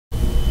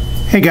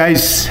Hey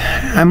guys,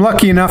 I'm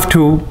lucky enough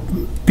to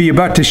be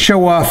about to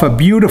show off a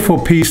beautiful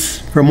piece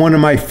from one of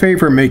my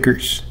favorite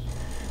makers.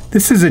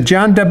 This is a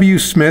John W.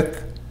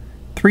 Smith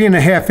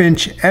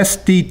 3.5-inch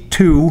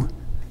SD-2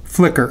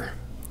 flicker.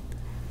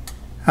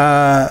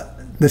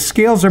 The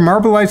scales are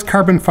marbleized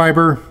carbon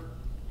fiber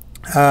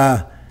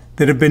that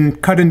have been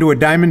cut into a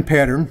diamond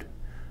pattern.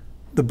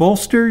 The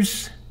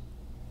bolsters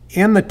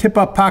and the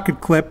tip-up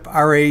pocket clip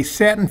are a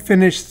satin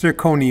finished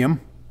zirconium.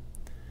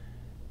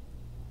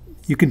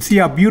 You can see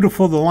how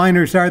beautiful the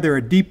liners are. They're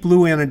a deep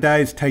blue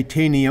anodized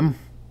titanium.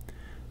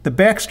 The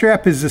back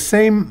strap is the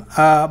same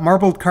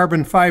marbled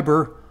carbon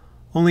fiber,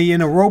 only in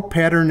a rope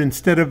pattern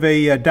instead of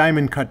a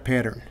diamond cut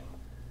pattern.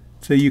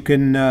 So you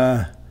can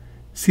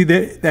see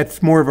that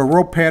that's more of a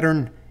rope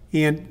pattern,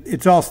 and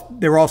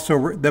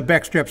the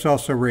back strap's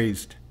also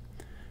raised.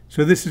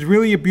 So this is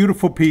really a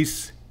beautiful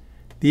piece.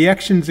 The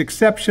action's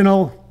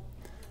exceptional.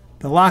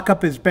 The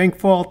lockup is bank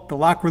fault. The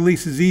lock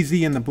release is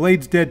easy, and the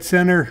blade's dead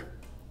center.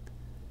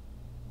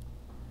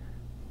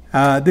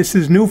 This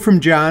is new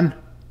from John,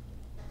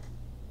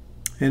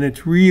 and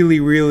it's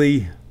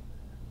really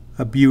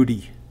a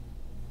beauty.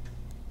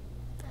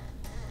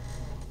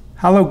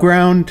 Hollow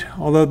ground,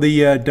 although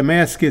the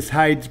Damascus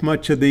hides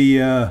much of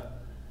the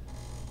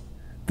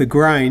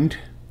grind.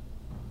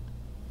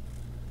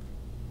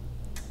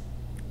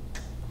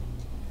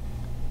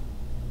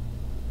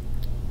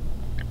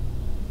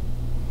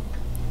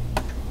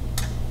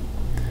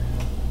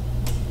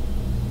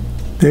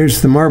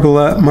 There's the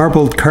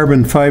marbled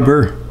carbon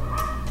fiber.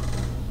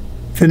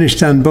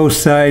 Finished on both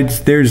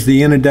sides. There's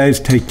the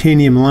anodized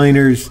titanium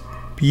liners,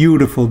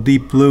 beautiful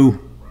deep blue.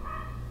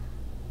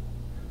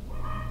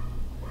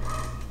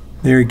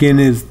 There again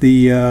is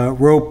the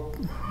rope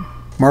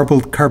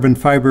marbled carbon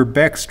fiber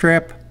back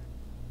strap.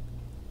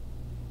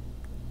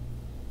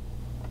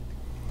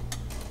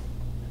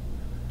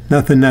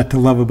 Nothing not to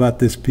love about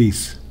this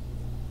piece.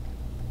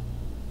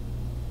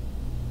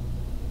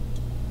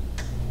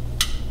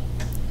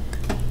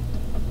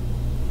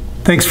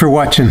 Thanks for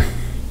watching.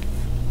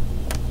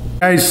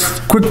 Guys,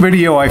 quick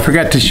video, I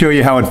forgot to show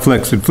you how it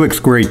flicks. It flicks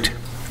great.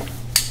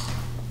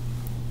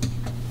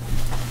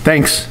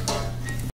 Thanks.